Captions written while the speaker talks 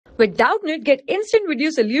With Doubtnut, get instant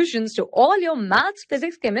video solutions to all your maths,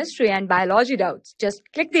 physics, chemistry, and biology doubts. Just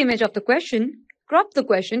click the image of the question, crop the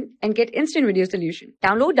question, and get instant video solution.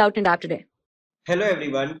 Download Doubtnut app today. Hello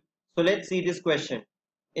everyone. So let's see this question.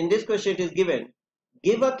 In this question it is given,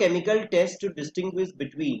 give a chemical test to distinguish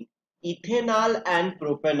between ethanal and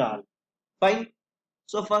propanal. Fine.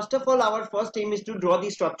 So first of all, our first aim is to draw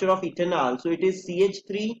the structure of ethanal. So it is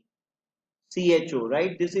CH3CHO,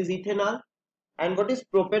 right? This is ethanal. And what is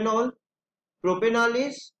propanol? Propanal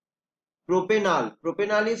is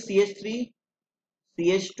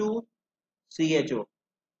CH3CH2CHO.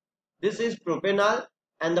 This is propanal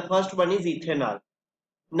and the first one is ethanal.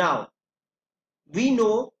 Now, we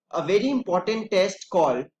know a very important test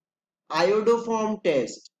called iodoform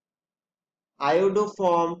test.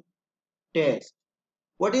 Iodoform test.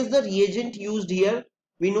 What is the reagent used here?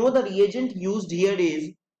 We know the reagent used here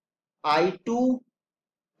is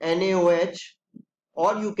I2NaOH,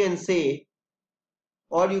 or you can say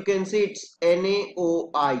it's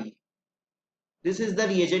NaOI. This is the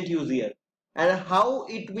reagent used here. And how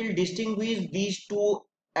it will distinguish these two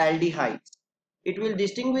aldehydes? It will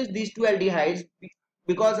distinguish these two aldehydes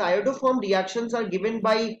because iodoform reactions are given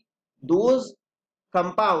by those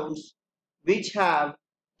compounds which have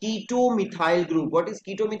keto-methyl group. What is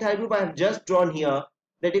keto-methyl group? I have just drawn here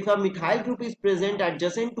that if a methyl group is present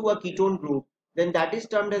adjacent to a ketone group, then that is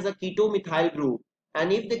termed as a keto-methyl group.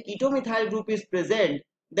 And if the keto-methyl group is present,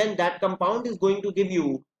 then that compound is going to give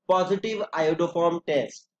you positive iodoform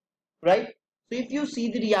test, right? So if you see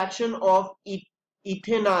the reaction of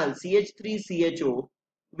ethanal CH3CHO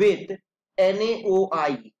with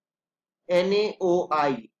NaOI,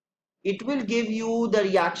 it will give you the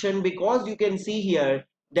reaction because you can see here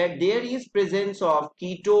that there is presence of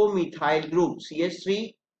keto-methyl group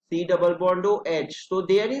CH3 C double bond OH. So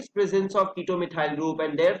there is presence of keto-methyl group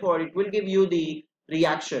and therefore it will give you the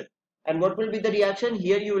reaction. And what will be the reaction?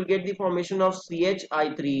 Here you will get the formation of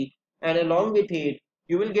CHI3 and along with it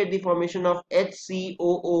you will get the formation of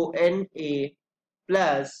HCOONA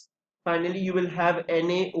plus finally you will have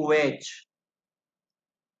NaOH.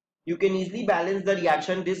 You can easily balance the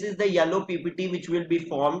reaction. This is the yellow PPT which will be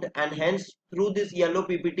formed and hence through this yellow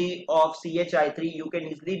PPT of CHI3 you can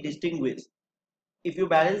easily distinguish. If you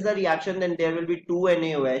balance the reaction then there will be 2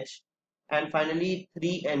 NaOH and finally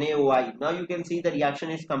 3 NaOI. Now you can see the reaction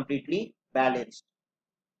is completely balanced.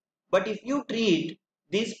 But if you treat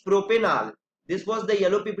this propanal, this was the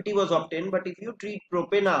yellow PPT was obtained, but if you treat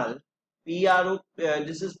propanal,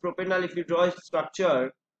 this is propanal, if you draw its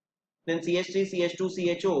structure, then CH3,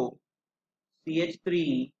 CH2, CHO,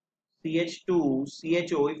 CH3, CH2,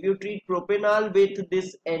 CHO. If you treat propanal with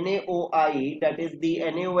this NaOI, that is the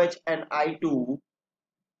NaOH and I2,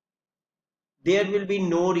 there will be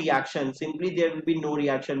no reaction. Simply there will be no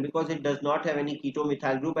reaction because it does not have any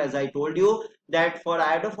keto-methyl group. As I told you that for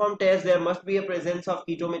iodoform test there must be a presence of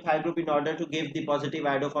keto-methyl group in order to give the positive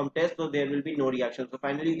iodoform test. So there will be no reaction. So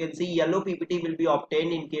finally you can see yellow PPT will be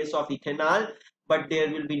obtained in case of ethanal, but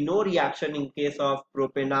there will be no reaction in case of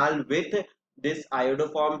propanal with this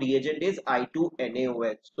iodoform reagent is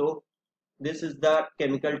I2NaOH. So this is the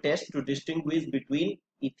chemical test to distinguish between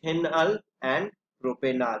ethanal and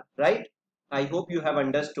propanal, right? I hope you have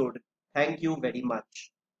understood. Thank you very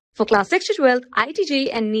much. For class 6 to 12, IIT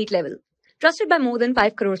JEE and NEET level. Trusted by more than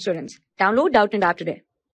 5 crore students. Download Doubtnut app today.